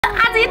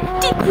आज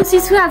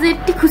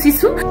यति खुसी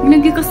छु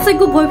किनकि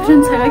कसैको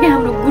बोयफ्रेन्ड छैन के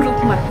हाम्रो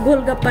ग्रुपमा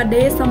golgappa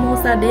day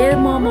samosa day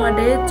momo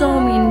day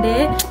chowmein day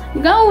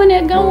गाउँ भने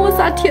गाउँ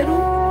साथीहरु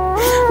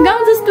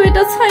गाउँ जस्तो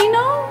एउटा छैन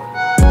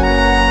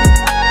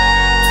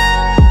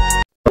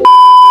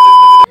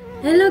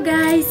Hello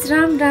guys,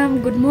 Ram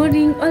good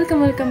morning,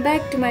 welcome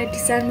back to my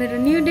channel मेरो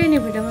न्यू डे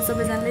न्यू भिडियोमा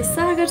सबैजनालाई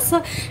स्वागत छ।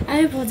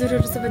 आइ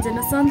हजुरहरु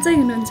सबैजना सन्चै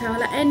हुनुहुन्छ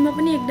होला एन्ड म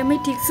पनि एकदमै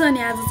ठीक छु अनि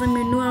आज चाहिँ म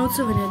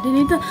नुहाउँछु भनेर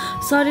दिनै त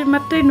शरीर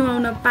मात्रै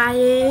नुहाउन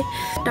पाए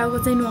टाउको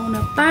चाहिँ नुहाउन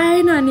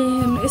पाएन अनि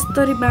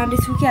यस्तरी बाँडे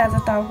छु कि आज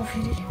टाउको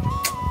फेरि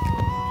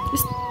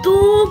यस्तो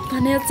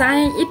भने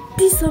चाहे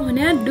यति छ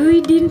भने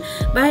 2 दिन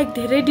बाहेक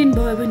धेरै दिन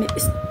भयो भने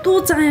यस्तो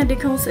चाया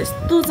देखाउँछ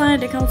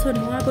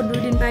नुहाको 2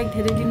 दिन बाहेक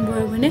धेरै दिन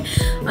भयो भने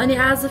अनि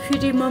आज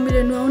फेरि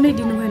मम्मीले नुहाउनै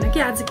दिनु भएन कि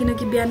आज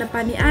किनकि बिहान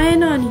पानी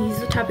आएन अनि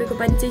हिजो थापेको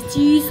पानी चाहिँ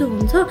चिसो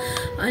हुन्छ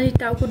अनि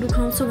टाउको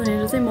दुखाउँछ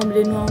भनेर चाहिँ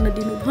मम्मीले नुहाउन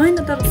दिनु भएन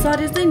तर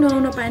शरीर चाहिँ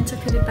नुहाउन पाइन्छ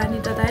फेरि पानी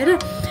तताएर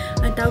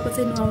अनि टाउको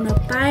चाहिँ नुहाउन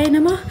पाएन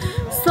म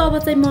सब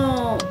चाहिँ म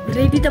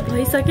रेडी त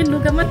भइसके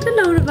लुगा मात्रै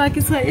लाउनु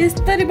बाँकी छ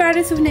यस्तरी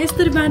बाँडे छु भने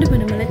यस्तरी बाँडे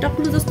भने मलाई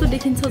टक्लु जस्तो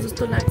देखिन्छ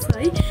जस्तो लाग्छ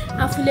है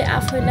आफूले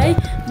आफैलाई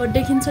म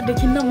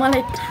देखिन्न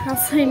मलाई थाहा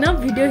छैन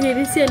भिडियो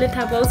हेरेपछि अहिले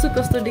थाहा पाउँछु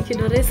कस्तो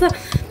देखिँदो रहेछ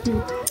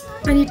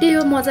अनि त्यही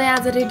हो म चाहिँ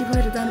आज रेडी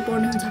भएर जानु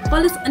पर्ने हुन्छ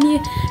कलेज अनि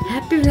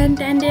ह्याप्पी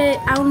भ्यालेन्टाइन डे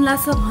आउन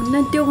लाग्छ भन्न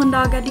त्योभन्दा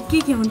अगाडि के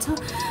हुन्छ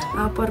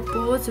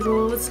प्रपोज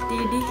रोज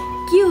टेडी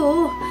के हो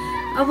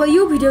अब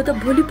यो भिडियो त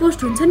भोलि पोस्ट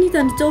हुन्छ नि त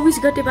अनि 24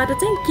 गतेबाट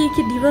चाहिँ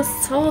के दिवस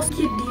छ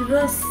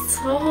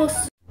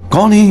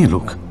कौन है ये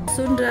लोग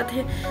सुन रहा थे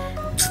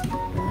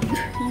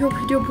यो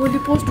भिडियो भोलि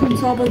पोस्ट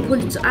हुन्छ अब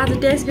भोलि आज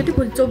 23 गते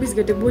भोलि 24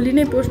 गते भोलि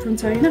नै पोस्ट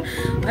हुन्छ हैन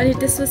अनि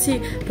त्यसपछि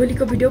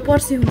भोलिको भिडियो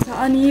पर्सि हुन्छ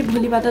अनि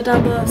भोलिबाट त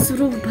अब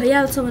सुरु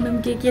भइहाल्छ भनौं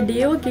के डे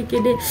हो के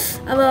डे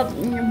अब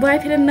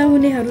बोयफ्रेन्ड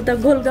नहुनेहरु त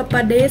golgappa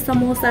day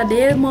samosa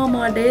day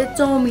momo day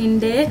chowmein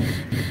day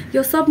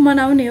यो सब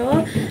मनाउने हो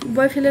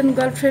बोयफ्रेन्ड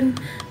गर्लफ्रेन्ड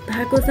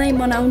भएको चाहिँ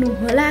मनाउनु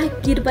होला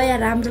कृपया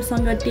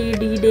राम्रोसँग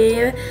teddy day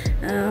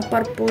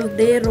propose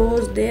day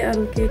rose day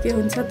अरु के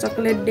हुन्छ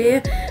chocolate day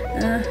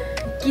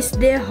kiss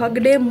day hug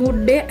day mood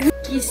day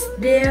kiss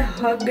day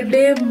hug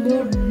day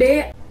mood day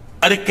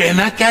अरे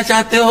कहना क्या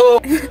चाहते हो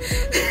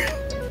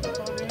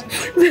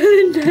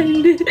Valentine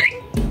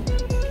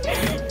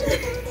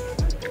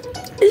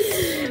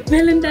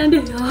day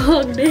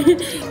hug day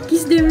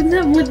kiss day हुन्छ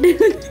मूड डे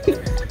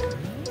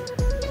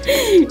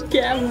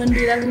क्या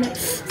भन्दिरा भने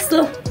सो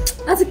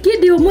आज के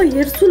डे हो म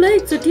हेर्छु ल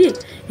एकचोटी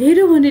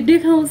हेर्यो भने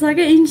देखाउँछ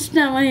के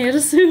इन्स्टामा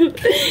हेर्छु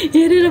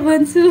हेरेर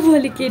भन्छु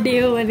भोलि के डे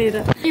हो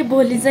भनेर ए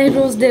भोलि चाहिँ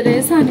रोज डे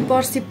रहेछ अनि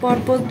पर्सि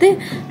प्रपोज डे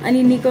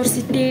अनि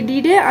निकोर्सि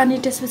टेडी डे अनि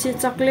त्यसपछि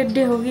चकलेट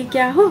डे हो कि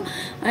क्या हो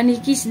अनि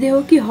किस डे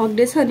हो कि हक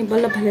डे छ अनि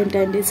बल्ल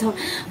भ्यालेन्टाइन डे छ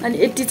अनि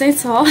यति चाहिँ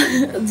छ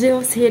जे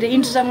होस् हेरे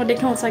इन्स्टामा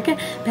देखाउँछ के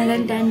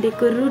भ्यालेन्टाइन डे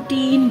को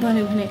रुटिन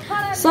भन्यो भने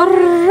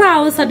सर्र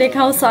आउँछ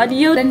देखाउँछ अनि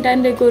यो भ्यालेन्टाइन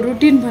डे को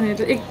रुटिन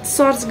भनेर एक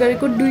सर्च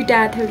गरेको दुईटा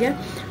आएको थियो क्या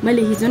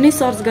मैले हिजो नै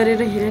सर्च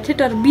गरेर हेरेको थिएँ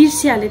तर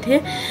बिर्सिहाले थिएँ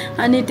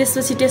अनि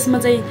त्यसपछि त्यसमा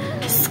चाहिँ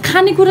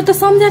खानेकुरा त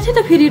सम्झाएको थिएँ त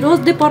फेरि रोज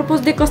डे प्रपोज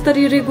डे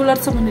कसरी रेगुलर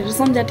छ भनेर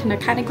सम्झाएको थिएन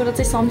खानेकुरा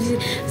चाहिँ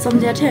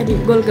सम्झाएको थिएँ अनि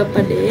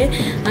गोलगप्पा डे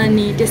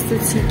अनि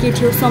त्यसपछि के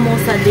थियो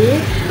समोसा डे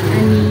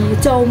अनि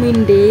chowmein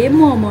day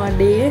momo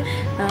day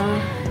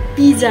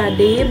pizza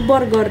day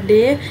burger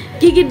day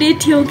के डे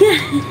थियो क्या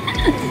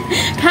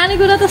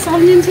खानेकुरा त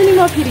सम्झिन्छु नि म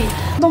फेरि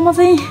अब म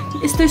चाहिँ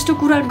यस्तो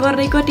कुरा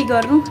गर्दै कति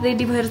गर्नु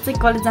रेडी भएर चाहिँ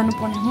कलेज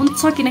जानुपर्ने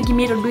हुन्छ किनकि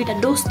मेरो दुईटा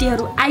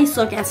दोस्तीहरू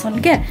आइसकेका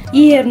छन् क्या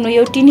यी हेर्नु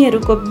यो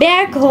तिनीहरूको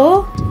ब्याग हो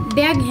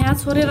ब्याग यहाँ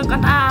छोडेर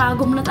कता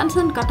घुम्न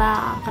जान्छन् कता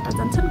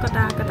जान्छन् कता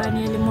अनि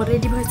अहिले म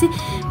रेडी भएपछि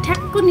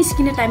ठ्याक्क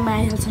निस्किने टाइममा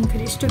आइहाल्छन्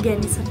फेरि यस्तो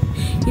ज्ञानी छन्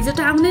हिजो त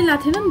आउनै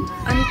लाग्थेनन्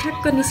अनि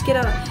ठ्याक्क निस्केर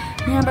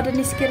यहाँबाट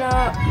निस्केर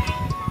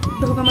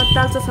ढोकामा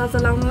तालचा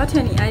लाउनु लाग्थ्यो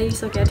अनि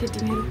आइसकेका थिए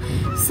तिनीहरू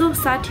सो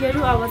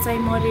साथीहरू अब चाहिँ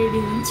म रेडी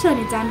हुन्छु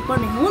अनि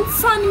जानुपर्ने हुन्छ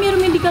अनि मेरो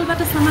मेडिकलबाट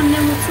सामान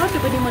ल्याउनु छ त्यो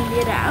पनि म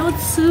लिएर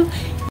आउँछु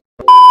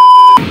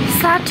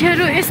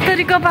साथीहरू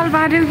यस्तरी कपाल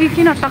बाँड्यो कि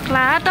किन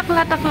टक्ला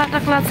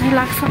चाहिँ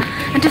लाग्छ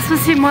अनि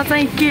त्यसपछि म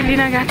चाहिँ के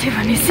लिन गएको थिएँ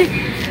भनेपछि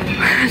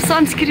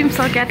सनस्क्रिम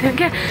सकेको थियो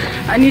क्या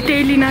अनि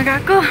त्यही लिन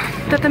गएको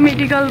त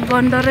मेडिकल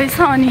बन्द रहेछ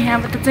अनि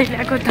यहाँबाट चाहिँ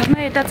ल्याएको धर्म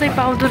यता चाहिँ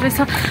पाउँदो रहेछ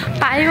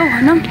पायो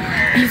भनौँ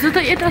हिजो त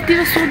यतातिर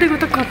सोधेको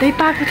त कतै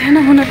पाएको थिएन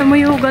हुन त म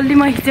यो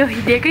गल्लीमा हिजो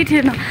हिँडेकै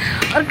थिएन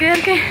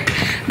अर्कै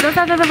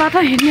जता बाटो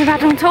हिँड्ने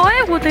बाटो हुन्छ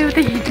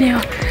उतै हिँड्ने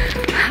हो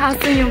आज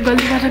चाहिँ यो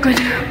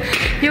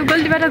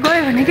गल्लीबाट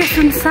गयो भने के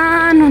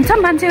सुनसान हुन्छ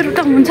मान्छेहरू त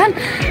हुन्छन्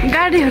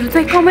गाडीहरू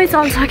चाहिँ कमै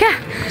चल्छ क्या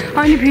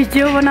अनि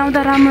भिडियो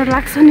बनाउँदा राम्रो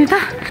लाग्छ नि त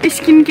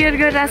स्किन केयर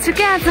गरिरहेको छु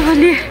क्या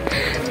आजभोलि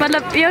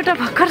मतलब एउटा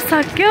भर्खर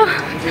सक्यो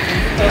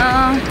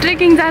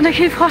ट्रेकिङ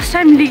जाँदाखेरि फर्स्ट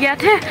टाइम लिगेको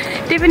थिएँ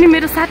त्यही पनि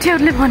मेरो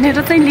साथीहरूले भनेर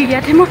चाहिँ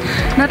लिगेको थिएँ म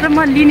नत्र म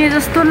लिने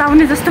जस्तो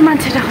लाउने जस्तो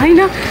मान्छे त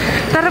होइन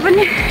तर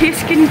पनि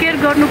स्किन केयर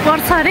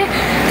गर्नुपर्छ अरे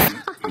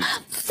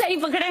सही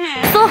पक्रे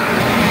सो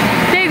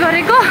त्यही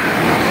गरेको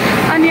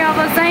अनि अब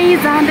चाहिँ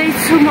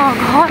जाँदैछु म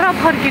घर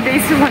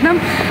फर्किँदैछु भनौँ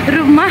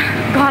रुममा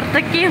घर त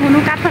के हुनु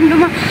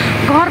काठमाडौँमा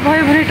घर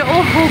भयो भने त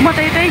ओहो म त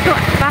यतैको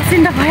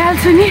बासिन्दा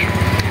भइहाल्छु नि।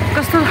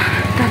 कस्तो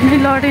धन्नै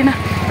लडेन।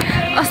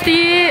 अस्ति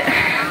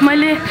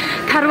मैले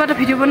थारूबाट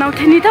भिडियो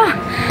बनाउँथेँ नि त,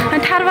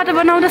 अनि थारूबाट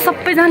बनाउँदा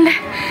सबैजनाले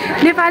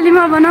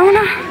नेपालीमा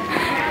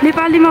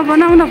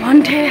बनाउन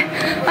भन्थे।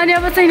 अनि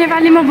अब चाहिँ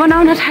नेपालीमा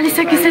बनाउन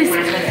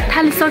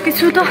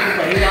थालिसकेछु त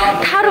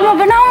थारूमा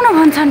बनाउन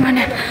भन्छन्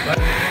भने।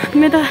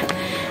 मेरो त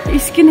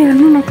स्किन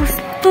हेर्नु न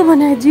कस्तो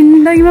भने,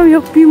 जिन्दगीमा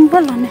यो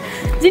पिम्पल भन्ने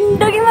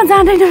जिन्दगीमा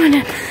जाँदैन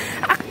भने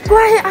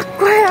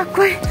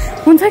आक्वाई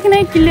हुन्छ कि नै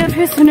क्लियर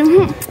फेस हुने।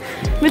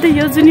 मेरो त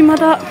यो जुनीमा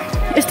त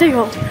यस्तै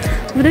हो,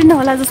 हुँदैन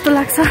होला जस्तो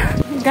लाग्छ।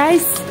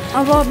 गाइस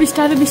अब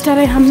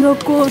बिस्तारै हाम्रो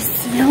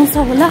कोर्स भ्याउँछ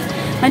होला।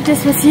 अनि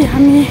त्यसपछि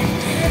हामी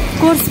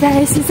कोर्स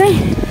भ्याएपछि चाहिँ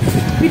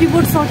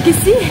रिपोर्ट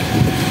सकेपछि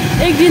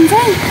एक दिन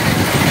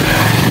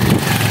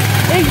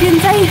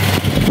चाहिँ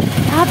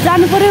हात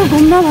जानु पर्यो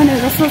घुम्न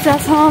भनेर सोचेको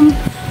छौँ।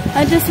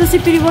 अनि त्यसपछि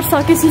रिपोर्ट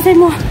सकेपछि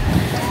चाहिँ म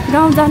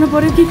गाउँ जानु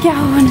पर्यो कि क्या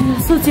हो भनेर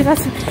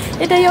सोचिरहेको छु।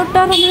 यता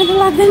एउटा रमाइलो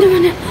लाग्दैन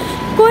भने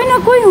कोही न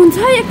कोही हुन्छ,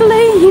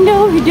 एक्लै हिँड्यो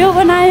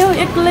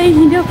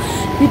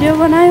भिडियो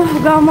बनायो,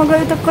 गाउँमा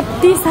गयो त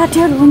कति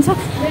साथीहरू हुन्छ,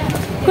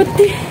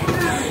 कति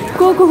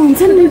को हुन्छ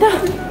नि त।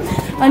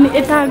 अनि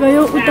यता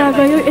गयो उता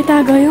गयो,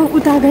 यता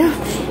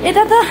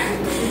त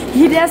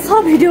हिँडेको छ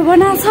भिडियो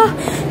बनाएको छ,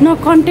 न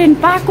कन्टेन्ट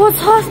पाएको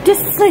छ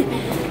त्यसै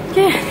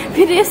के।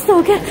 फेरि यस्तो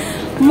हो क्या,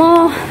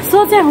 म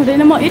सोचे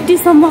हुँदैन म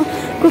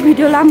 80सम्मको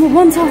भिडियो लामो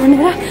बन्छ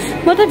भनेर,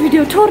 म त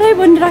भिडियो थोरै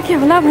बनिराखेँ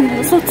होला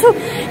भनेर सोध्छु।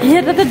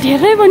 हेरेर त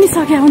धेरै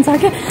बनिसके हुन्छ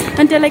क्या।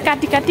 अनि त्यसलाई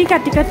काटी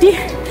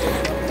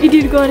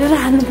एडिट गरेर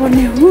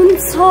हाल्नुपर्ने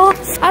हुन्छ।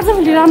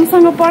 आजभोलि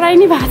राम्रोसँग पढाइ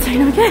नै भएको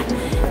छैन क्या,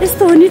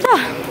 यस्तो हो नि त।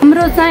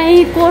 हाम्रो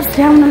चाहिँ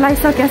कोर्स भ्याउन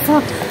लागिसकेको छ,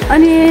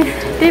 अनि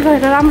त्यही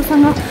भएर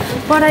राम्रोसँग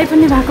पढाइ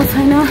पनि भएको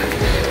छैन।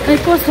 अनि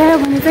कोर्स भ्यायो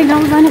भने चाहिँ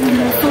गाउँ जाने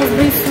भनेर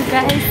सोच्दैछु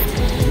गाइस।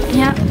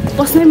 यहाँ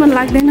बस्नै मन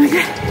लाग्दैन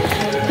क्या,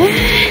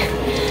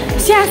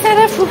 स्यासेर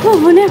फुफु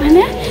हुने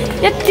भने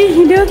यति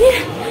हिँड्यो कि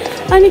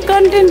अनि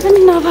कन्टेन्ट पनि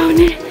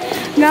नपाउने।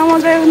 गाउँमा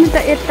गयो भने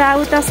त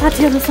यताउता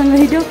साथीहरूसँग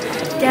हिँड्यो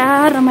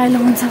क्या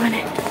रमाइलो हुन्छ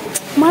भने।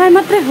 मलाई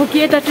मात्रै हो कि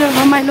यतातिर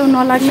रमाइलो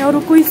नलाग्ने, अरू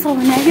कोही छ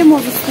भने कि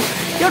म जस्तो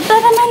एउटा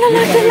रमाइलो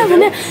लाग्दैन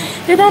भने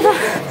यता त।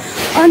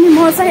 अनि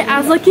म चाहिँ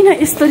आज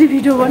किन यसरी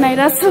भिडियो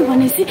बनाइरहेको छु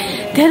भनेपछि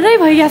धेरै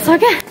भइरहेको छ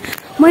क्या।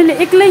 मैले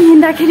एक्लै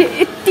हिँड्दाखेरि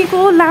यतिको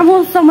लामो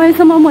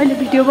समयसम्म मैले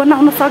भिडियो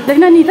बनाउन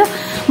सक्दैन नि त।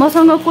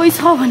 मसँग कोही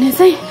छ भने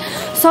चाहिँ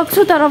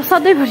सक्छु, तर अब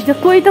सधैँभरि त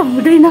कोही त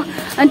हुँदैन।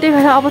 अनि त्यही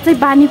भएर अब चाहिँ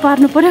बानी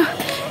पार्नु पर्यो।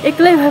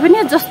 एक्लै भए पनि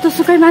जस्तो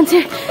सुकै मान्छे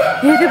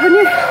हेरे पनि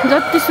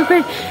जतिसुकै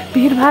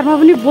भिडभाडमा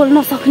पनि बोल्न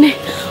सक्ने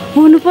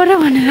हुनु पर्यो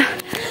भनेर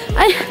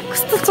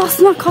कस्तो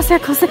चस्मा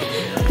खसे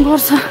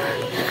गर्छ।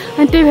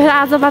 अनि त्यही भएर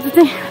आजबाट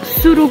चाहिँ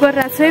सुरु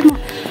गरिरहेको छु है। म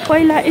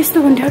पहिला यस्तो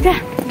हुन्थ्यो क्या,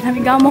 हामी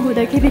गाउँमा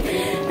हुँदाखेरि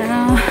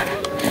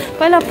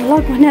पहिला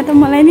भ्लग भने त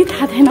मलाई नि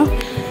थाहा थिएन।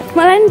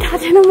 मलाई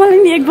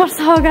नि 1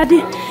 वर्ष अगाडि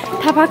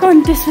थाहा पाएको।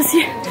 अनि त्यसपछि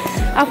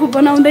आफू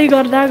बनाउँदै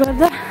गर्दा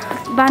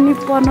बानी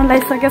पर्न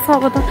लागिसकेछ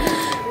अब त।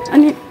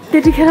 अनि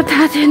त्यतिखेर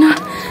थाहा थिएन,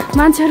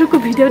 मान्छेहरूको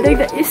भिडियो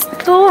देख्दा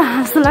यस्तो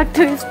हाँसो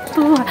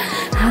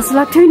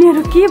लाग्थ्यो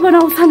यिनीहरू के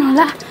बनाउँछन्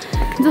होला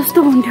जस्तो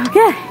हुन्थ्यो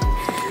क्या।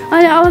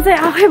 अनि अब चाहिँ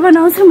आफै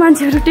बनाउँछु,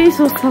 मान्छेहरू त्यही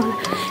सोच्छ होला,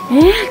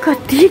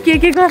 कति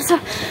के गर्छ।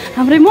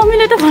 हाम्रै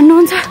मम्मीले त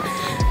भन्नुहुन्छ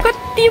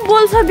कति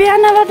बोल्छ,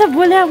 बिहानबाट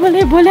बोल्या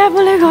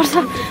गर्छ,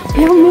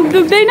 यो मुख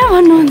दुख्दैन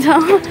भन्नुहुन्छ।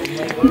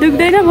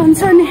 दुख्दैन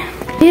भन्छ नि।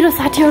 मेरो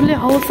साथीहरूले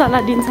हौसला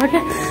दिन्छ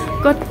क्या।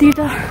 कति त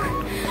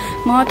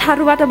म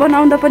थारूबाट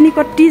बनाउँदा पनि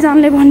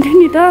कतिजनाले भन्थ्यो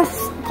नि त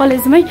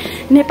कलेजमै,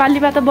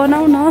 नेपालीबाट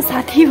बनाऊ न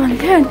साथी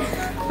भन्थ्यो।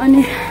 अनि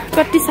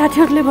कति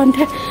साथीहरूले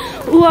भन्थे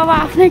ऊ अब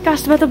आफ्नै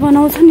कास्टबाट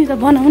बनाउँछ नि त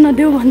बनाउन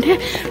देऊ भन्थे।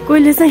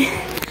 कोहीले चाहिँ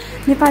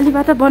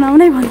नेपालीबाट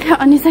बनाउनै भन्थ्यो।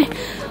 अनि चाहिँ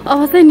अब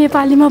चाहिँ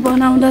नेपालीमा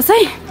बनाउँदा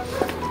चाहिँ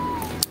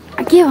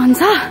के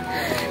भन्छ,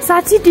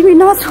 साँच्ची तिमी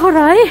नछोड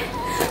है,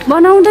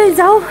 बनाउँदै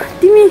जाऊ।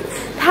 तिमी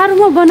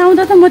थारूमा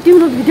बनाउँदा त म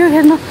तिम्रो भिडियो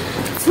हेर्न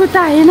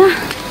छुटाएन,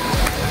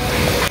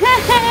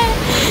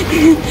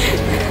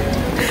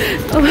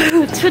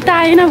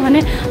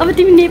 भने अब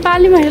तिमी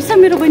नेपालीमा हेर्छ।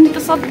 मेरो बहिनी त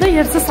सधैँ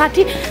हेर्छ।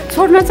 साथी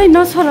छोड्न चाहिँ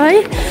नछोड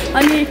है।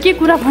 अनि के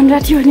कुरा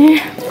भनिरहेको थियो भने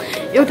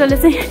एउटाले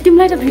चाहिँ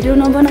तिमीलाई त भिडियो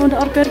नबनाउँदा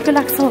अर्को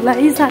लाग्छ होला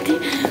है साथी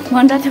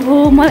भनिरहेको थियो।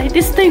 हो मलाई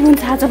त्यस्तै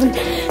हुन्छ आजभोलि।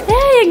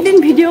 एक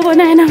दिन भिडियो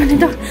बनाएन भने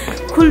त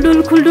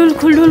खुल्डुल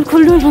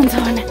हुन्छ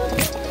भने।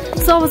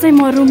 सब चाहिँ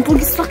म रुम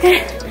पुगिसकेँ,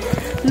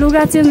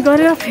 लुगा चेन्ज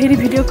गरेर फेरि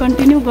भिडियो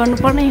कन्टिन्यू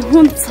गर्नुपर्ने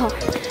हुन्छ।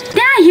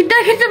 त्यहाँ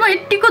हिँड्दाखेरि चाहिँ म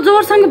यतिको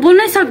जोरसँग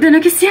बोल्नै सक्दैन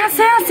कि स्या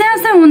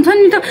हुन्छ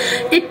नि त।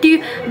 यति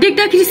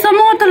देख्दाखेरि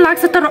समर्थ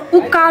लाग्छ, तर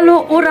उकालो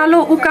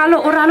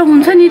ओह्रालो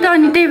हुन्छ नि त।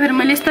 अनि त्यही भएर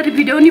मैले यसरी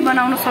भिडियो नि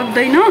बनाउन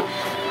सक्दैन,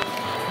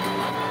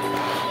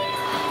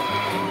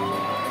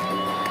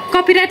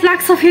 कपिराइट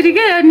लाग्छ फेरि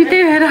के। अनि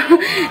त्यही भएर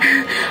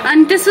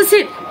अनि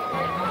त्यसपछि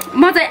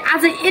म चाहिँ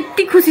आज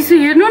यति खुसी छु।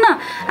 हेर्नु न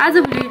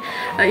आजभोलि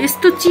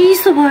यस्तो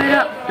चिसो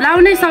भएर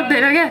लाउनै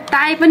सक्दैन क्या।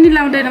 टाई पनि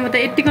लाउँदैन, म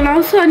त यतिको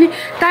लाउँछु। अनि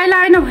टाई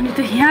लाएन भने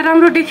त यहाँ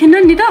राम्रो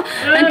देखिन्न नि त।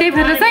 अनि त्यही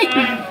भएर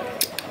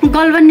चाहिँ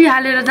गलबन्दी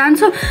हालेर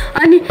जान्छु।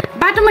 अनि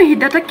बाटोमा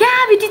हिँड्दा त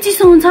क्याभिटी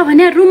चिसो हुन्छ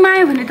भने रुममा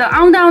आयो भने त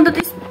आउँदा आउँदा त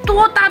यस्तो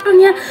तातो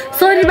यहाँ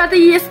शरीरबाट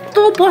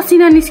यस्तो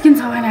पसिना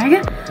निस्किन्छ भने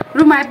क्या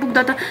रुममा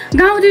आइपुग्दा त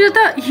गाउँतिर त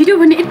हिँड्यो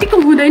भने यतिको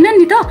हुँदैन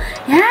नि त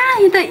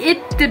यहाँ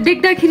त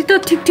देख्दाखेरि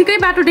त ठिकै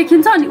बाटो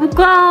देखिन्छ अनि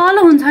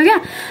उकालो हुन्छ क्या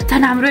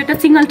झन् हाम्रो यता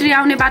सिंगल ट्री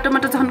आउने बाटोमा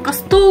त झन्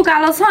कस्तो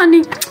उकालो छ अनि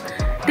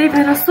त्यही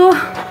भएर सो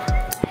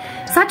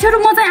साथीहरू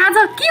म चाहिँ आज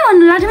के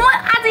भन्नु लाग्यो म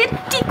आज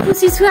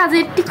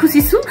यति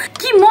खुसी छु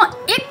कि म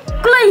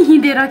एक्लै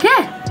हिँडेर क्या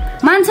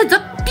मान्छे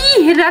जति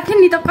हेरिरहेको थिएँ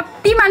नि त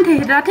कति मान्छे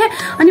हेरिरहेको थिएँ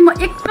अनि म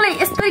एक्लै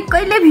यस्तै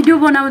कहिले भिडियो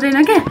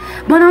बनाउँदैन क्या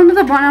बनाउनु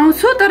त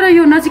बनाउँछु तर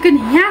यो नजिकै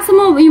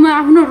यहाँसम्म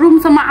आफ्नो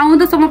रुमसम्म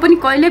आउँदासम्म पनि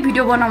कहिले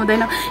भिडियो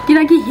बनाउँदैन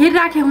किनकि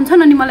हेरिराखे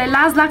हुन्छन् अनि मलाई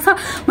लाज लाग्छ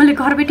मैले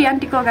घरबेटी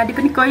आन्टीको अगाडि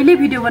पनि कहिले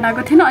भिडियो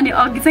बनाएको थिएन अनि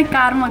अघि चाहिँ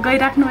कारमा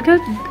गइराख्नु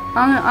थियो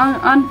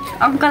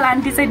अङ्कल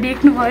आन्टी चाहिँ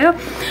देख्नुभयो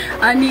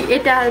अनि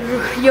यता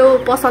यो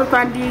पसलको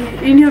आन्टी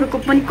यिनीहरूको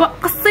पनि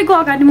कसैको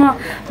अगाडि म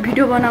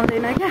भिडियो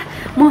बनाउँदैन क्या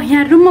म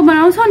यहाँ रुममा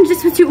बनाउँछु अनि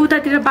त्यसपछि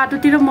उतातिर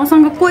बाटोतिर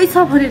मसँग कोही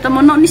छ भने त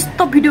म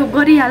ननस्टप भिडियो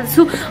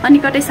गरिहाल्छु अनि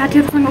कतै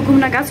साथीहरूसँग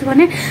घुम्न गएको छु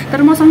भने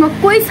तर मसँग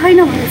कोही छैन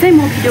भने चाहिँ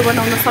म भिडियो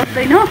बनाउन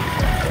सक्दैन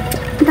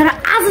तर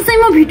आज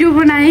चाहिँ म भिडियो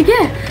बनाएँ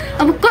क्या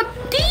अब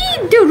कति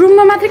त्यो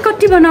रुममा मात्रै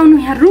कति बनाउनु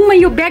यहाँ रुममा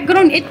यो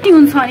ब्याकग्राउन्ड यति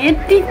हुन्छ भने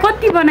यति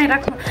कति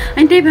बनाइराख्नु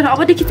अनि त्यही भएर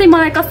अबदेखि चाहिँ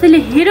मलाई कसैले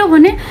हेऱ्यो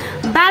भने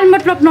बाल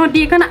मतलब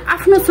नदिएकन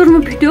आफ्नो सुरुमा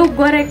भिडियो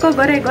गरे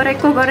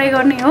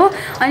गर्ने हो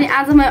अनि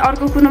आज म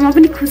अर्को कुरामा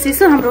पनि खुसी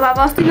छु हाम्रो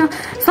बाबा अस्ति न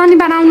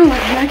शनिबार आउनु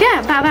भएन क्या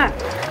बाबा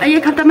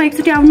एक हप्तामा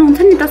एकचोटि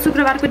आउनुहुन्छ नि त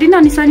शुक्रबारको दिन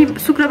अनि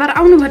शुक्रबार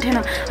आउनु भएन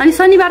अनि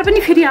शनिबार पनि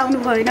फेरि आउनु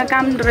भएन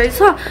काम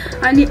रहेछ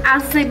अनि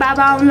आज चाहिँ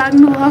बाबा आउनु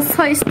लाग्नु भएछ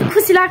यस्तो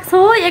खुसी लाग्छ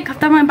हो एक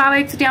हप्तामा बाबा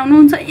एकचोटि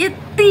आउनुहुन्छ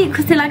यति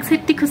खुसी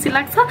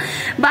लाग्छ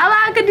बाबा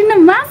आएको दिन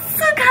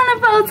मासु खान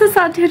पाउँछ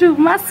साथीहरू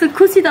मासु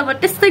खुसी त अब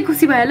त्यस्तै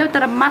खुसी भइहाल्यो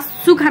तर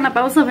मासु खान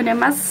पाउँछ भने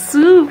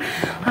मासु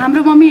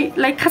हाम्रो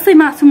मम्मीलाई खासै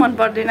मासु मन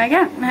पर्दैन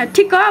क्या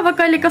ठिक हो अब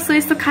कहिले कसो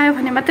यस्तो खायो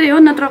भने मात्रै हो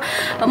नत्र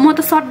म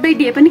त सधैँ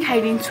डे पनि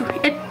खाइदिन्छु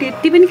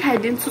यति पनि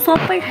खाइदिन्छु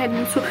सबै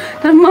खाइदिन्छु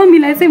तर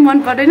मम्मीलाई चाहिँ मन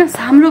पर्दैन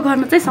हाम्रो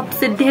घरमा चाहिँ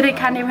सबसे धेरै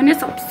खाने भने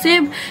सबसे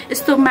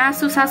यस्तो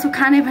मासु सासु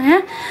खाने भने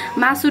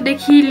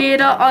मासुदेखि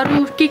लिएर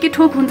अरू के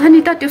ठोक हुन्छ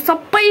नि त त्यो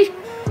सबै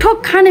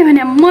ठोक खाने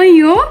भने मै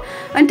हो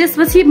अनि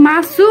त्यसपछि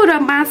मासु र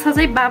माछा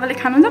चाहिँ बाबाले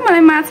खानुहुन्छ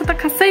मलाई माछा त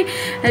खासै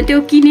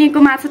त्यो किनेको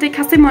माछा चाहिँ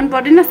खासै मन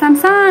पर्दैन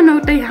सानो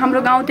चाहिँ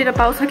हाम्रो गाउँतिर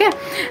पाउँछ क्या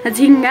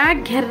झिङ्गा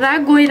घेरा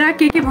गोइरा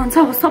के भन्छ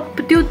हो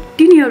सब त्यो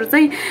तिनीहरू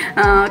चाहिँ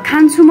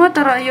खान्छु म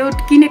तर यो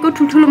किनेको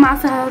ठुल्ठुलो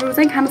माछाहरू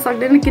चाहिँ खान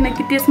सक्दैन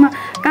किनकि त्यसमा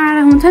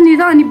काँडा हुन्छ नि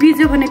त अनि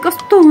बिज्यो भने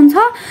कस्तो हुन्छ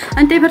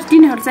अनि त्यही भएर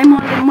तिनीहरू चाहिँ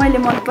मैले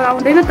मन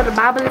पराउँदैन तर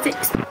बाबाले चाहिँ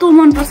यस्तो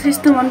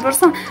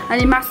मनपर्छ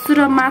अनि मासु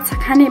र माछा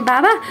खाने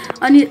बाबा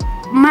अनि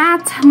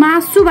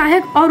मासु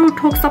बाहेक अरू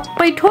ठोक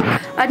सबै ठोक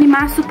अनि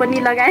मासु पनि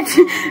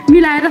लगायत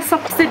मिलाएर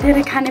सबसे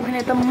धेरै खाने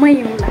भने त मै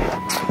हुँला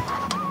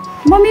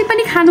मम्मी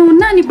पनि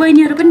खानुहुन्न अनि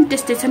बहिनीहरू पनि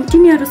त्यस्तै छन्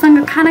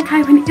तिनीहरूसँग खाना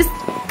खायो भने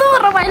यस्तो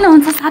रमाइलो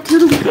हुन्छ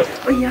साथीहरू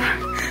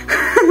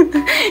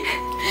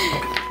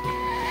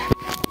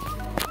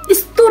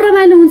यस्तो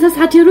रमाइलो हुन्छ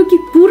साथीहरू कि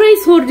पुरै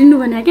छोडिदिनु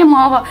भने क्या म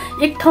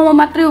अब एक ठाउँमा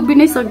मात्रै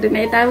उभिनै सक्दैन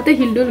यताउतै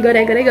हिलडुल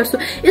गरे गर्छु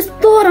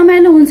यस्तो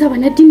रमाइलो हुन्छ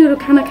भने तिनीहरू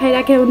खाना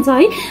खाइराखेको हुन्छ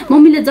है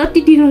मम्मीले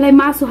जति तिनीहरूलाई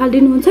मासु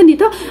हालिदिनु हुन्छ नि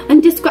त अनि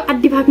त्यसको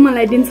आधी भाग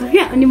मलाई दिन्छ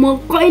क्या अनि म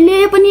कहिले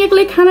पनि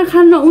एक्लै खाना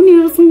खान्न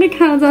उनीहरूसँगै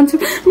खान जान्छु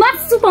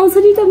मासु पाउँछ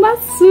नि त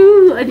मासु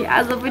अनि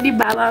आज पनि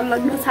बाबा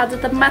लाग्नु साँझ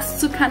त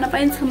मासु खान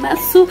पाइन्छ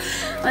मासु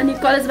अनि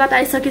कलेजबाट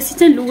आइसकेपछि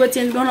चाहिँ लुगा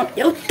चेन्ज गर्न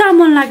एउटा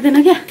मन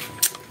लाग्दैन क्या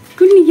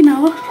किन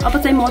हो अब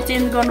चाहिँ म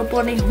चेन्ज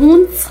गर्नुपर्ने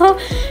हुन्छ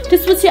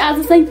त्यसपछि आज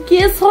चाहिँ के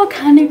छ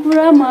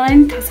खानेकुरा मलाई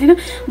पनि थाहा छैन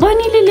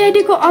बहिनीले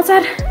ल्याइदिएको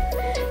अचार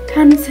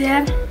खानु छ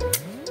यार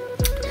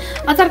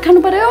अचार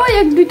खानु पर्यो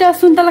एक दुईटा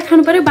सुन्तला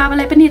खानु पर्यो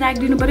बाबालाई पनि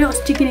राखिदिनु पर्यो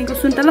अस्ति किनेको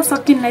सुन्तला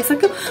सकिन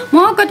लागिसक्यो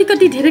म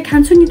कति धेरै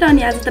खान्छु नि त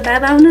अनि आज त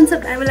बाबा आउनुहुन्छ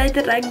बाबालाई त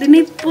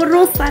राखिदिनै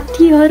पर्यो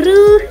साथीहरू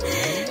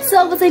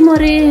सब चाहिँ म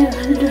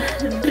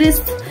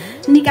ड्रेस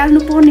निकाल्नु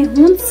पर्ने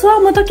हुन्छ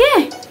म त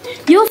के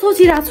यो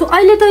सोचिरहेको छु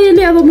अहिले त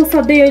यसले अब म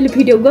सधैँ अहिले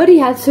भिडियो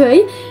गरिहाल्छु है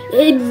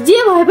जे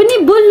भए पनि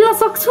बोल्न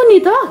सक्छु नि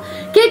त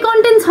केही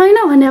कन्टेन्ट छैन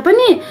भने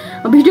पनि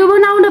भिडियो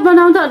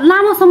बनाउँदा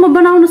लामोसम्म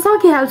बनाउन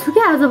सकिहाल्छु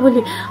क्या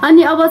आजभोलि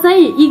अनि अब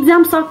चाहिँ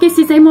इक्जाम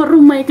सकेपछि चाहिँ म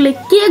रुममा एक्लै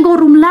के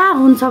गरौँला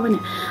हुन्छ भने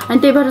अनि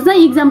त्यही भएर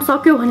चाहिँ इक्जाम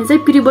सक्यो भने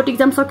चाहिँ प्री बोर्ड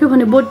इक्जाम सक्यो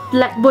भने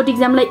बोर्ड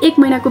इक्जामलाई 1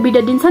 महिनाको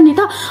बिदा दिन्छ नि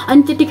त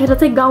अनि त्यतिखेर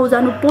चाहिँ गाउँ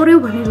जानु पर्यो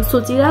भनेर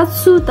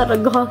सोचिरहेको छु तर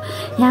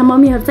यहाँ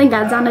मम्मीहरू चाहिँ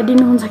जान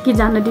दिनुहुन्छ कि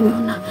जान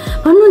दिनुहुन्न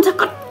भन्नुहुन्छ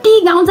कति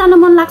गाउँ जान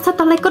मन लाग्छ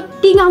तँलाई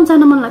कति गाउँ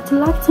जान मन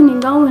लाग्छ नि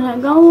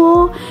गाउँ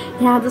हो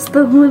यहाँ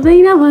जस्तो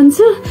हुँदैन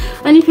भन्छु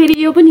अनि फेरि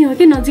यो पनि हो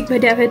कि नजिक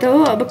भेट्या त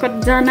हो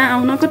अब जान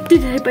आउन कति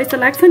धेरै पैसा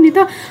लाग्छ नि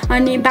त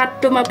अनि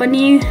बाटोमा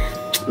पनि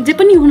जे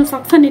पनि हुन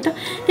सक्छ नि त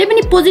त्यही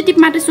पनि पोजिटिभ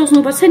मात्रै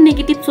सोच्नुपर्छ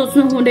नेगेटिभ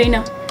सोच्नु हुँदैन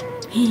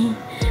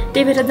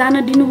त्यही भएर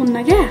जान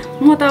दिनुहुन्न क्या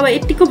म त अब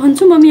यतिको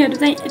भन्छु मम्मीहरू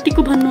चाहिँ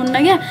यतिको भन्नुहुन्न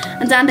क्या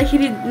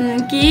जाँदाखेरि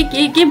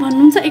के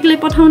भन्नुहुन्छ एक्लै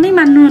पठाउनै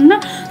मान्नुहुन्न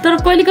तर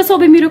कहिलेको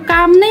सबै मेरो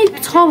काम नै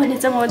छ भने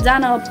चाहिँ म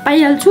जान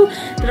पाइहाल्छु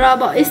र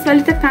अब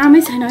यसपालि त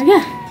कामै छैन क्या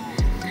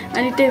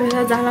अनि त्यही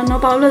भएर जान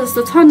नपाउला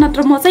जस्तो छ।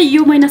 नत्र म चाहिँ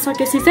यो महिना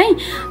सकेपछि चाहिँ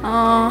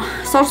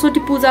सरस्वती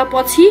पूजा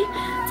पछि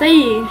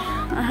चाहिँ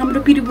हाम्रो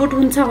पिरियड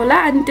हुन्छ होला।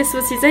 अनि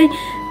त्यसपछि चाहिँ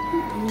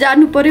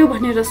जानु पर्यो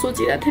भनेर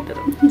सोचिरहेको थिएँ, तर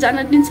जान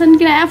दिन्छन्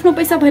किन? आफ्नो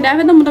पैसा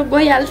भइरहेको त म त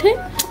गइहाल्थेँ।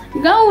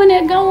 गाउँ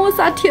भने गाउँ हो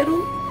साथीहरू,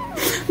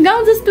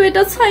 गाउँ जस्तो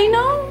एउटा छैन।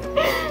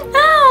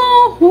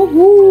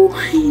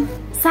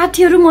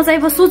 साथीहरू म चाहिँ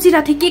अब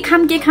सोचिरहेको थिएँ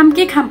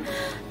के खाम,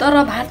 तर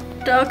भात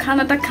खान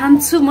त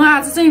खान्छु म।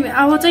 अब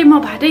चाहिँ म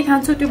भातै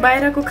खान्छु। त्यो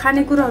बाहिरको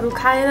खानेकुराहरू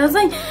खाएर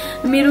चाहिँ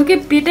मेरो के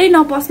पेटै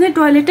नपस्ने,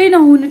 टोयलेटै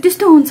नहुने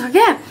त्यस्तो हुन्छ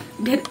क्या।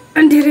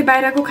 धेरै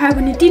बाहिरको खायो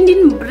भने 3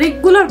 दिन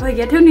रेगुलर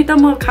भइगएको थियो नि त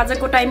म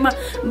खाजाको टाइममा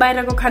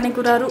बाहिरको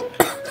खानेकुराहरू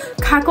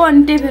खाएको।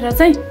 अनि त्यही भएर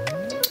चाहिँ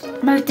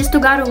मलाई त्यस्तो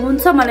गाह्रो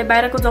हुन्छ। मलाई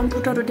बाहिरको जङ्क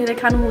फुडहरू धेरै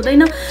खानु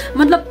हुँदैन,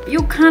 मतलब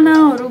यो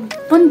खानाहरू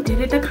पनि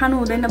धेरै त खानु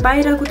हुँदैन,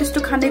 बाहिरको त्यस्तो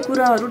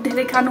खानेकुराहरू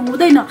धेरै खानु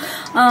हुँदैन,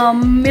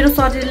 मेरो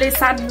शरीरले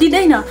साथ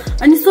दिँदैन।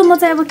 अनि सो म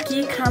चाहिँ अब के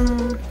खाम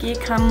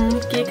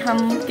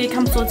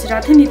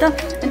सोचिरहेको थिएँ नि त।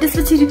 अनि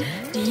त्यसपछि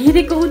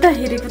हेरेको उता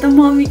हेरेको त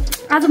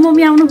आज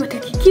मम्मी आउनु भएको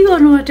थियो कि के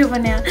गर्नु पर्थ्यो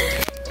भने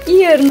के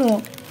हेर्नु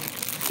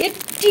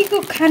यतिको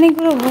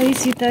खानेकुरा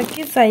भएपछि त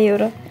के चाहियो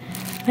र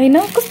होइन?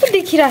 कस्तो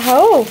देखिरह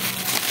हो,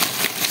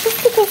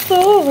 कस्तो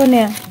हो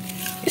भने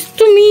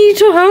यस्तो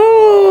मिठो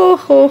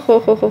हो।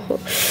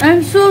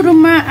 अनि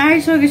सोरुममा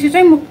आइसकेपछि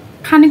चाहिँ म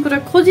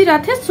खानेकुरा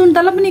खोजिरहेको थिएँ।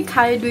 सुन्तला पनि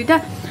खाएँ 2टा,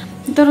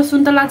 तर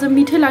सुन्तला चाहिँ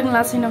मिठै लाग्न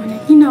लाग्छ छैन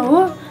भने किन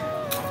हो?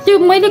 त्यो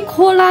मैले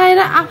खोलाएर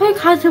आफै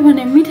खान्छु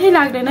भने मिठै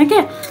लाग्दैन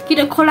क्या।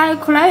 किन खोलायो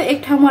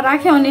एक ठाउँमा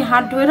राख्यो अनि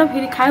हात धोएर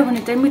फेरि खायो भने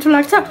चाहिँ मिठो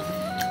लाग्छ।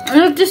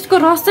 त्यसको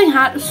रस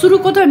चाहिँ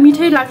सुरुको त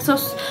मिठै लाग्छ,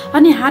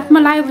 अनि हातमा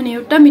लाग्यो भने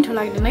एउटा मिठो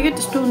लाग्दैन क्या,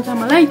 त्यस्तो हुन्छ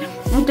मलाई।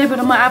 त्यही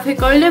भएर म आफै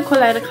कहिले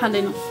खोलाएर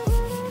खाँदैन,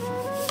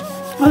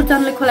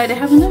 अरूजनाले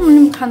खोलाइरहेको हुन्छ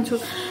म खान्छु।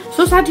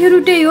 सो साथीहरू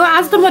त्यही हो।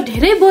 आज त म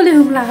धेरै बोलेँ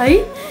हुम्ला है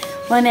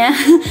भने,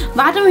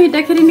 बाटोमा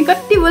हिँड्दाखेरि नि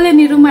कति बोलेँ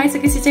नि, रुममा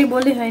आइसकेपछि चाहिँ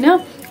बोलेँ होइन।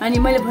 अनि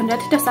मैले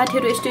भनिरहेको थिएँ त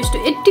साथीहरू यस्तो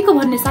यतिको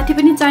भन्ने साथी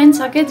पनि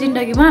चाहिन्छ क्या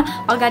जिन्दगीमा,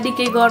 अगाडि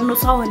केही गर्नु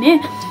छ भने।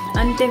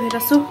 अनि त्यही भएर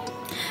सो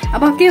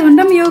अब के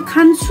भन्दा पनि यो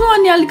खान्छु।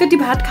 अनि अलिकति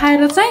भात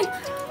खाएर चाहिँ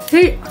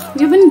फेरि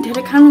यो पनि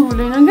धेरै खानु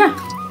हुँदैन क्या,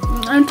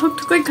 अनि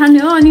थोकै खाने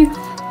हो। अनि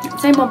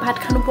चाहिँ म भात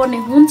खानुपर्ने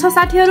हुन्छ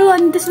साथीहरू।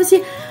 अनि त्यसपछि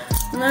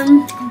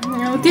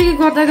के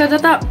गर्दा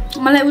त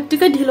मलाई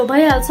उत्तिकै ढिलो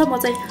भइहाल्छ। म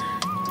चाहिँ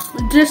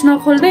ड्रेस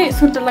नखोल्दै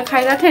सुन्तला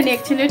खाइरहेको थिएँ, अनि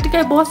एकछिन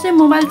यतिकै बसेँ,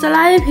 मोबाइल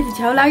चलाएँ, फेरि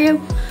झ्याउ लाग्यो।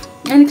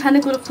 अनि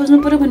खानेकुरा खोज्नु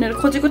पर्यो भनेर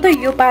खोजेको त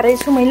यो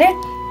पारेछु मैले,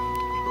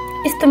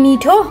 यस्तो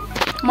मिठो।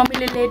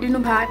 मम्मीले ल्याइदिनु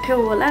भएको थियो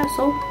होला,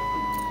 सो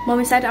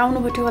मम्मी सायद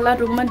आउनुभएको थियो होला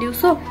रुममा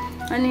दिउँसो।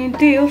 अनि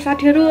त्यही हो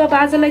साथीहरू। अब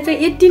आजलाई चाहिँ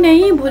यति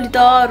नै। भोलि त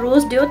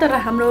रोज डे हो, तर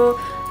हाम्रो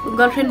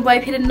गर्लफ्रेन्ड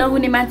बोयफ्रेन्ड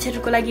नहुने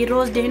मान्छेहरूको लागि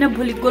रोज डे होइन,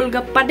 भोलि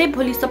गोलगप्पा डे।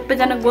 भोलि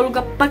सबैजना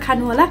गोलगप्पा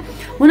खानु होला।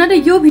 हुन त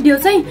यो भिडियो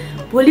चाहिँ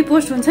भोलि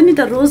पोस्ट हुन्छ नि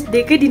त, रोज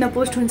डेकै दिन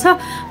पोस्ट हुन्छ।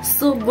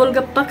 सो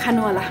गोलगप्पा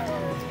खानु होला,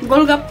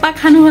 गोलगप्पा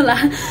खानु होला।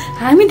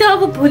 हामी त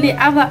अब भोलि,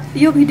 अब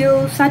यो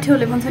भिडियो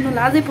साथीहरूले भन्छन्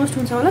होला आजै पोस्ट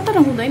हुन्छ होला, तर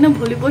हुँदैन,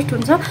 भोलि पोस्ट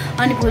हुन्छ।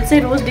 अनि भोलि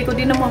चाहिँ रोज डेको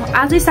दिन म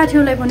आजै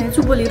साथीहरूलाई भनेको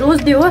छु भोलि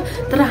रोज डे हो,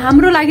 तर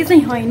हाम्रो लागि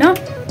चाहिँ होइन,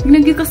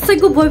 किनकि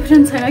कसैको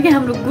बोयफ्रेन्ड छैन कि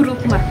हाम्रो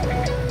ग्रुपमा।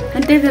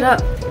 अनि त्यही भएर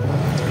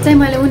चाहिँ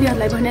मैले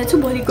उनीहरूलाई भनेको छु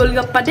भोलि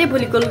गोलगप्पा डे,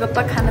 भोलि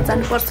गोलगप्पा खान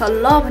जानुपर्छ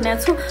ल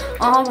भनेको छु।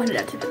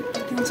 भनिरहेको थियो,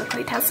 के हुन्छ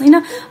खै थाहा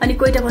छैन। अनि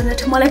कोही त भनेर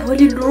थियो मलाई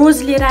भोलि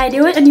रोज लिएर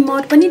आइदियो है, अनि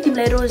म पनि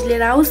तिमीलाई रोज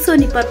लिएर आउँछु।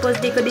 अनि पर्पोज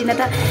डेको दिन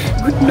त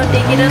घुट्नु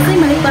टेकेर चाहिँ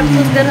मैले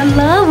पर्पोज गर ल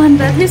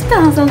भनेर त्यस्तो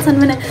हँसाउँछन्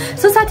भने।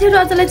 सो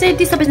साथीहरू आजलाई चाहिँ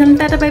यति, सबैजना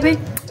tata bye by,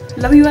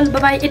 love you all,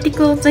 by.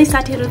 यतिको चाहिँ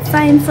साथीहरू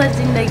चाहिन्छ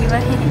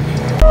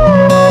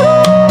जिन्दगीमा।